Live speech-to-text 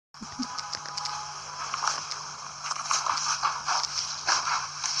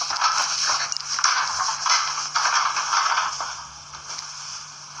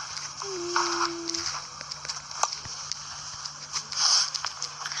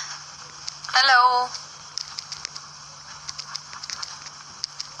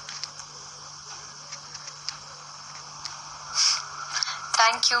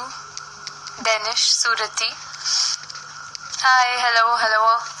you, Danish Surati. Hi, hello.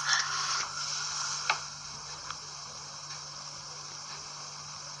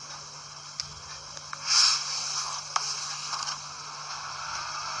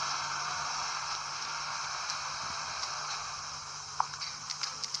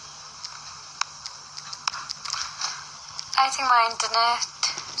 I think my internet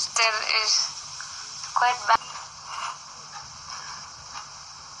still is quite bad.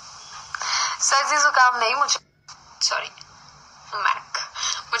 सर्दी जुकाम नहीं मुझे,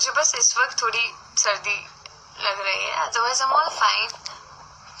 मुझे बस इस वक्त थोड़ी सर्दी लग रही है, otherwise I'm all fine.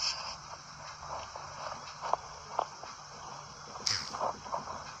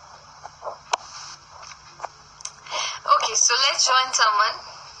 Okay, so let's join someone.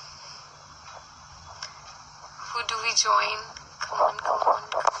 Who do we join? Come on.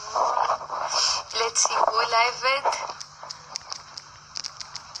 Let's see who we're live with.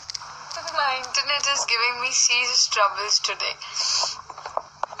 My internet is giving me serious troubles today.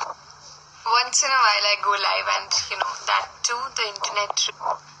 Once in a while I go live and that too, the internet.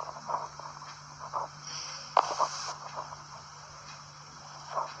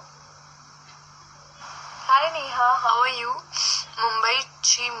 Hi Neha, how are you? Mumbai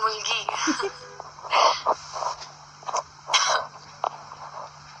chi mulgi.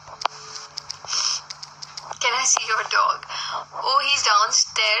 Can I see your dog? Oh, he's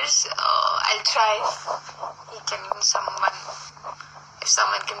downstairs. I'll try if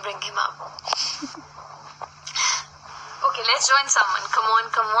someone can bring him up. Okay, let's join someone. Come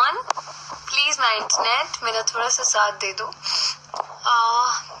on. Please, my internet, मेरा थोड़ा सा साथ दे दो.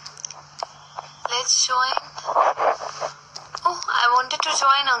 Let's join. Oh, I wanted to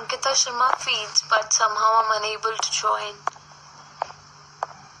join Ankitta Sharma feeds, but somehow I'm unable to join.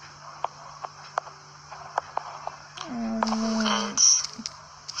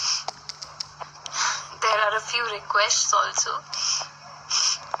 There are a few requests also.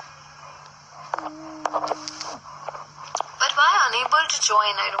 But why unable to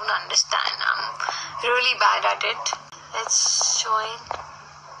join? I don't understand. I'm really bad at it. Let's join.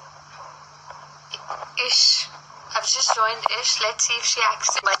 Ish. I've just joined Ish. Let's see if she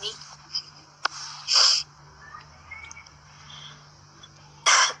accepts money.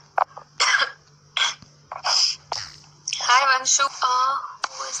 Hi Vanshu.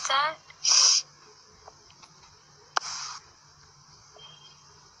 Who is that?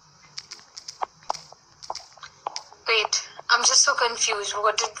 Wait, I'm just so confused.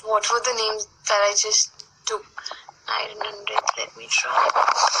 What were the names that I just took? 900. Let me try.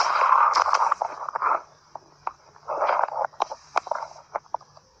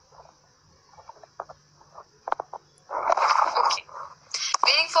 Okay.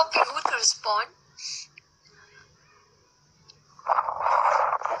 Waiting for Pihu to respond.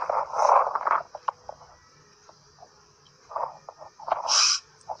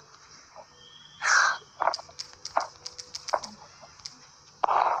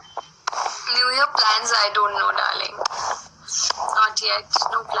 New Year plans, I don't know, darling. Not yet.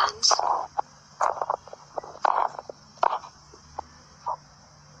 No plans.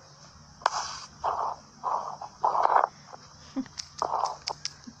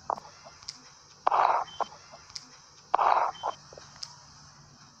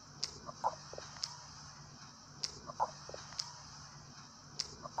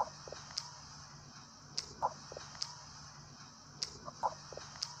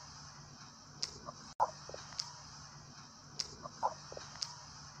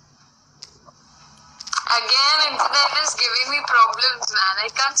 Again, internet is giving me problems, man. I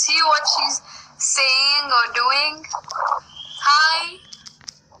can't see what she's saying or doing. Hi.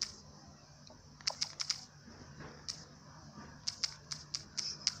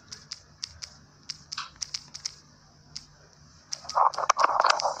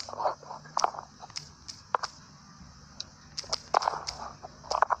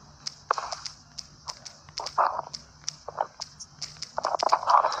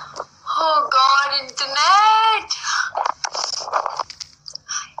 Oh God, internet!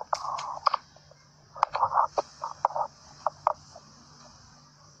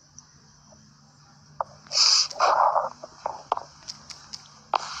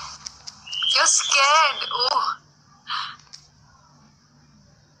 You're scared. Oh.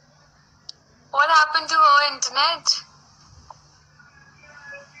 What happened to her internet?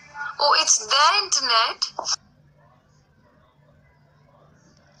 Oh, it's their internet?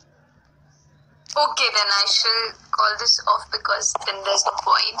 Okay, then I shall call this off because then there's no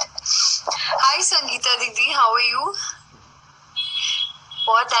point. Hi Sangeeta Didi, how are you?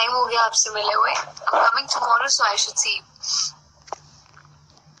 बहुत time हो गया आपसे मिले हुए. I'm coming tomorrow, so I should see.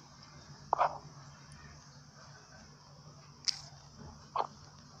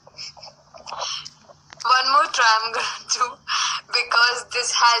 I'm gonna do, because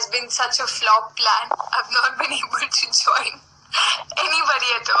this has been such a flop plan. I've not been able to join anybody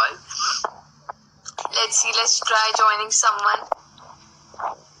at all. Let's see, let's try joining someone.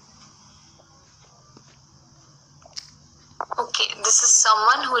 Okay, this is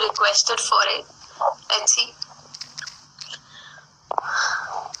someone who requested for it. Let's see.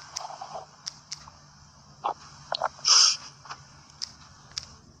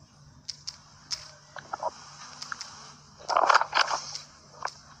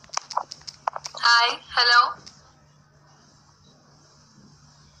 Hi, hello.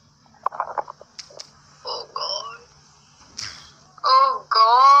 Oh God. Oh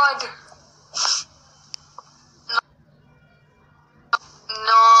God.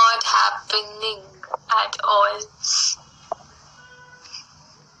 Not happening at all.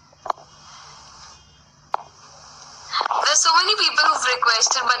 There's so many people who've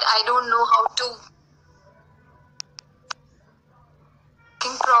requested, but I don't know how to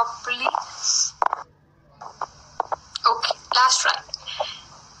think properly. Okay, last try.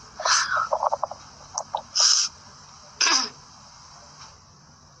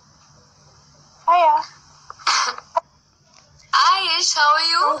 Hiya. Hi Ish, how are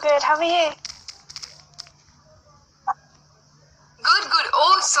you? I'm good. How are you? Good, good.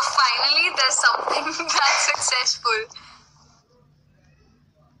 Oh, so finally there's something that's successful.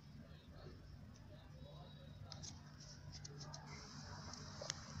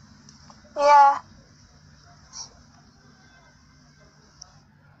 Yeah.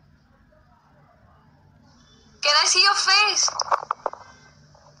 Can I see your face?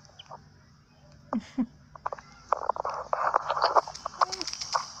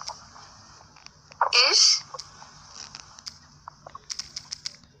 Ish?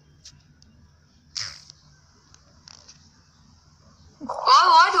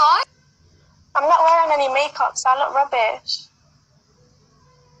 What? I'm not wearing any makeup, so I look rubbish.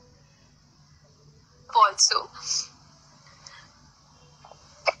 Also.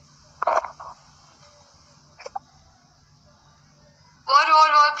 What?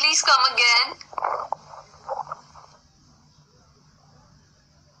 Please come again.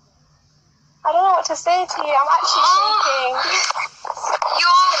 I don't know what to say to you. I'm actually shaking.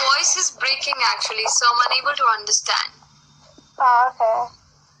 Your voice is breaking actually, so I'm unable to understand. Oh, okay.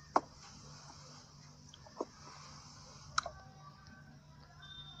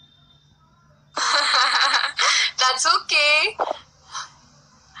 That's okay.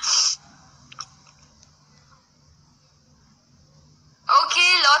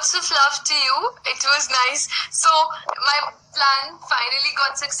 Okay, lots of love to you. It was nice. So my plan finally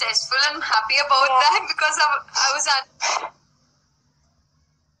got successful. I'm happy about that because I was at